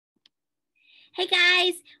Hey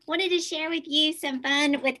guys, wanted to share with you some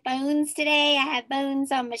fun with bones today. I have bones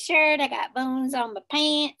on my shirt, I got bones on my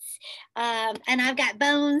pants, and I've got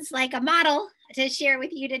bones like a model to share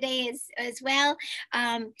with you today as well.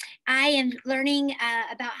 I am learning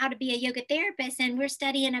about how to be a yoga therapist, and we're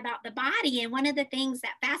studying about the body. And one of the things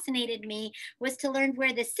that fascinated me was to learn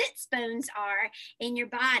where the sitz bones are in your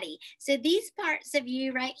body. So these parts of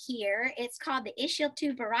you right here, it's called the ischial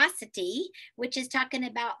tuberosity, which is talking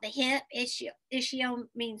about the hip. Ischion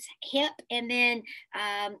means hip, and then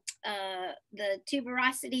the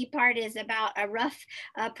tuberosity part is about a rough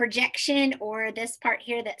projection, or this part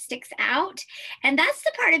here that sticks out. And that's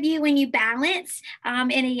the part of you when you balance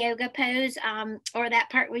in a yoga pose, or that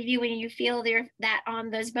part with you when you feel that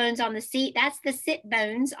on those bones on the seat. That's the sit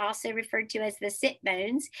bones, also referred to as the sit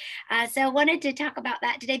bones. So I wanted to talk about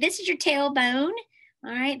that today. This is your tailbone.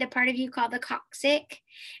 All right, the part of you called the coccyx.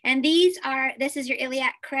 And this is your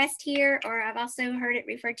iliac crest here, or I've also heard it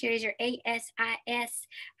referred to as your ASIS,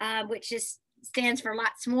 which stands for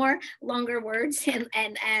lots more longer words.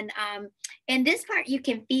 And this part you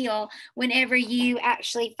can feel whenever you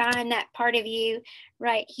actually find that part of you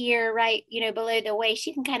right here, right, below the waist.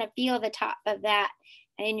 You can kind of feel the top of that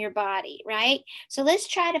in your body, right? So let's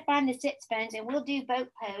try to find the sitz bones, and we'll do boat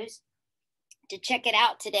pose to check it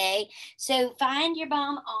out today. So find your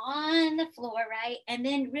bum on the floor, right? And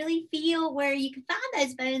then really feel where you can find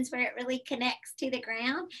those bones where it really connects to the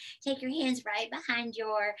ground. Take your hands right behind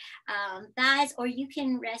your thighs, or you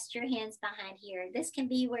can rest your hands behind here. This can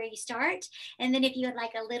be where you start. And then if you would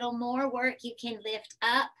like a little more work, you can lift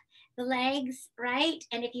up the legs, right?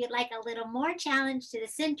 And if you'd like a little more challenge to the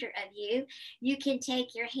center of you, you can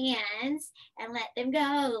take your hands and let them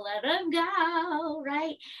go,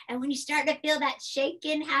 right? And when you start to feel that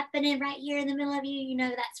shaking happening right here in the middle of you,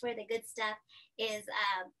 that's where the good stuff is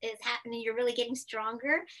happening. You're really getting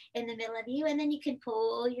stronger in the middle of you, and then you can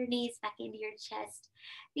pull your knees back into your chest.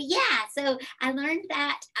 But yeah, so I learned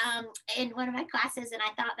that in one of my classes, and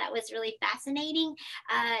I thought that was really fascinating.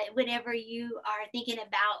 Whenever you are thinking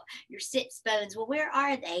about your sitz bones, well, where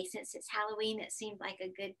are they? Since it's Halloween, it seemed like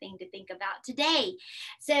a good thing to think about today.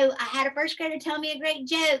 So I had a first grader tell me a great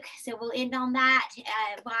joke, so we'll end on that.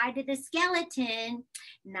 Why did the skeleton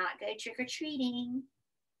not go trick-or-treating?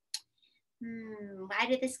 Why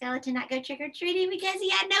did the skeleton not go trick-or-treating? Because he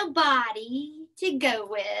had no body to go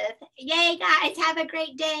with. Yay, guys, have a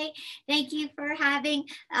great day. Thank you for having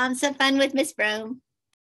some fun with Miss Brome.